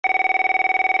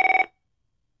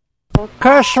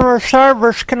Customer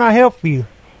service, can I help you?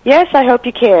 Yes, I hope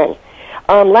you can.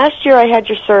 Last year I had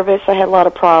your service. I had a lot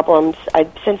of problems.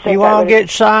 You want to get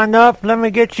signed up? Let me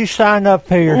get you signed up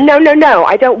here. No.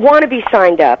 I don't want to be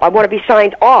signed up. I want to be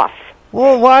signed off.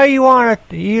 Well, why you want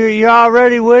to? You're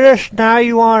already with us. Now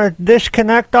you want to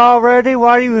disconnect already?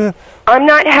 Why do you? I'm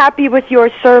not happy with your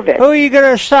service. Who are you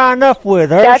going to sign up with?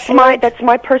 That's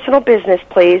my personal business,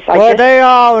 please. They're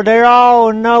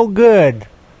all no good.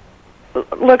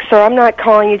 Look, sir, I'm not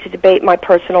calling you to debate my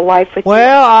personal life with you.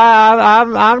 Well,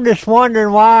 I'm just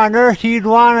wondering why on earth you'd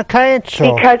want to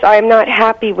cancel. Because I'm not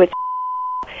happy with.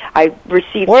 I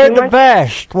received. We're the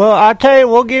best. Well, I tell you,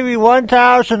 we'll give you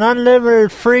 1,000 unlimited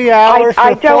free hours for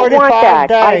 45 days. I don't want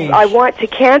that. I want to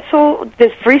cancel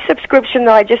this free subscription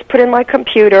that I just put in my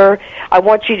computer. I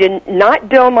want you to not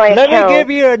bill my account. Let me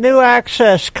give you a new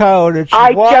access code. It's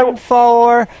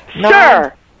 149.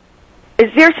 Sir, is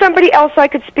there somebody else I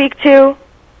could speak to?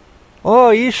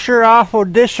 Oh, you sure awful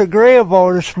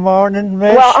disagreeable this morning,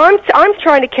 miss. Well, I'm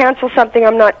trying to cancel something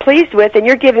I'm not pleased with, and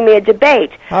you're giving me a debate.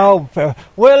 Oh,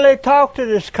 Willie, talk to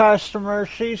this customer.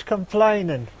 She's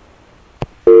complaining.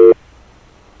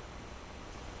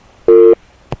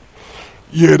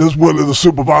 Yeah, this is Willie, the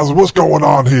supervisor. What's going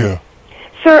on here?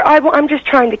 Sir, I'm just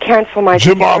trying to cancel my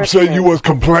Jim Bob said you was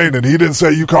complaining. He didn't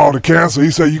say you called to cancel. He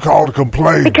said you called to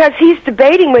complain. Because he's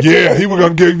debating with me. Yeah, he was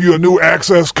going to give you a new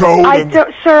access code.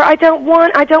 Sir, I don't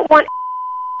want...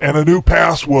 And a new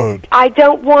password. I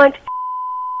don't want...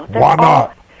 Why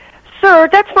not? Sir,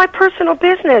 that's my personal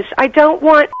business. I don't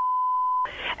want...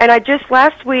 And I just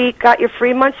last week got your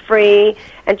 3 months free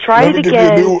and tried it again.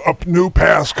 Let me give you a new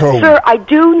passcode. Sir, I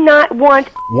do not want...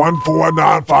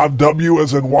 1495W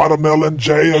as in watermelon,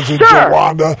 J as in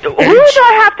Joanna. Who do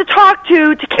I have to talk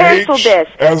to cancel this?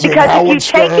 As because if you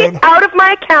take it out of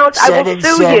my account, I will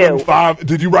sue you.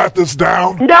 Did you write this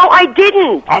down? No, I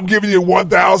didn't. I'm giving you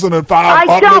 1,005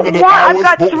 I don't want...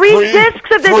 I've got 3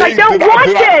 discs of this. I don't want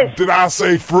this. Did I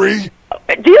say free?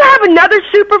 Do you have another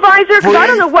supervisor? Because I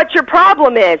don't know what your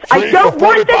problem is. I don't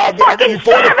want this fucking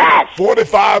service!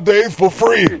 45 days for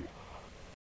free.